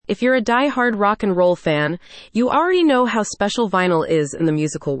If you're a die-hard rock and roll fan, you already know how special vinyl is in the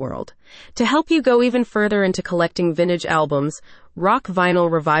musical world. To help you go even further into collecting vintage albums, Rock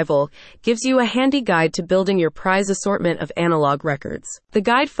Vinyl Revival gives you a handy guide to building your prize assortment of analog records. The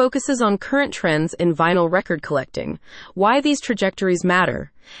guide focuses on current trends in vinyl record collecting, why these trajectories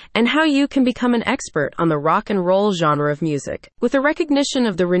matter, and how you can become an expert on the rock and roll genre of music. With a recognition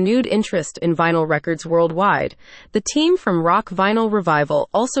of the renewed interest in vinyl records worldwide, the team from Rock Vinyl Revival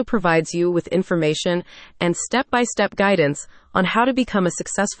also provides you with information and step-by-step guidance on how to become a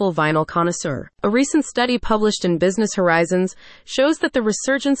successful vinyl connoisseur. A recent study published in Business Horizons shows that the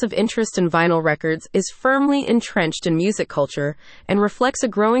resurgence of interest in vinyl records is firmly entrenched in music culture and reflects a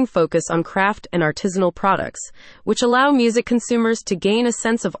growing focus on craft and artisanal products, which allow music consumers to gain a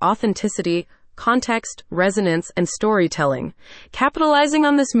sense of authenticity, context, resonance, and storytelling. Capitalizing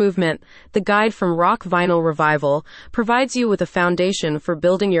on this movement, the guide from Rock Vinyl Revival provides you with a foundation for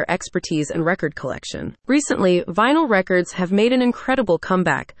building your expertise and record collection. Recently, vinyl records have made an incredible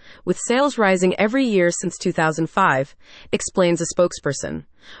comeback, with sales rising every year since 2005, explains a spokesperson.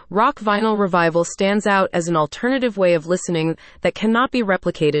 Rock Vinyl Revival stands out as an alternative way of listening that cannot be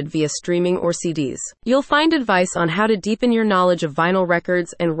replicated via streaming or CDs. You'll find advice on how to deepen your knowledge of vinyl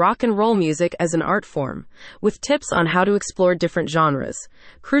records and rock and roll music as an art form, with tips on how to explore different genres,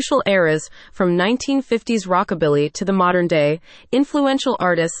 crucial eras from 1950s rockabilly to the modern day, influential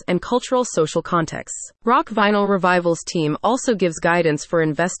artists, and cultural social contexts. Rock Vinyl Revival's team also gives guidance for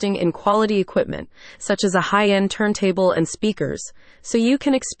investing in quality equipment, such as a high-end turntable and speakers, so you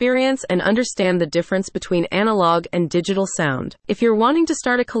can experience and understand the difference between analog and digital sound. If you're wanting to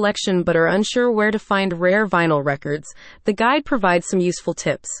start a collection but are unsure where to find rare vinyl records, the guide provides some useful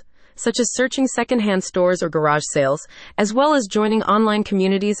tips, such as searching secondhand stores or garage sales, as well as joining online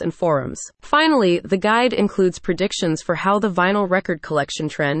communities and forums. Finally, the guide includes predictions for how the vinyl record collection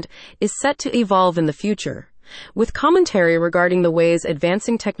trend is set to evolve in the future, with commentary regarding the ways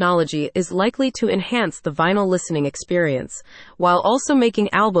advancing technology is likely to enhance the vinyl listening experience, while also making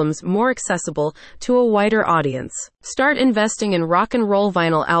albums more accessible to a wider audience. Start investing in rock and roll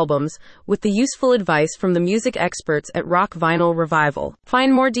vinyl albums with the useful advice from the music experts at Rock Vinyl Revival.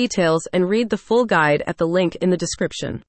 Find more details and read the full guide at the link in the description.